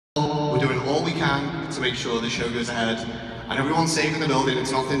doing all we can to make sure the show goes ahead. And everyone's safe in the building.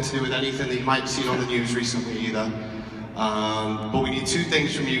 It's nothing to do with anything that you might have seen on the news recently either. But we need two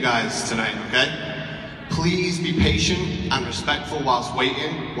things from you guys tonight, okay? Please be patient and respectful whilst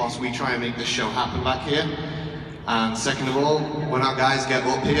waiting, whilst we try and make this show happen back here. And second of all, when our guys get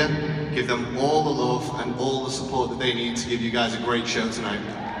up here, give them all the love and all the support that they need to give you guys a great show tonight.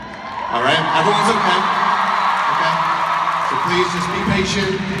 All right? Everyone's okay? Okay? So please just be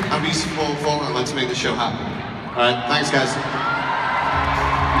patient and be supportful and let's make the show happen. All right? Thanks, guys.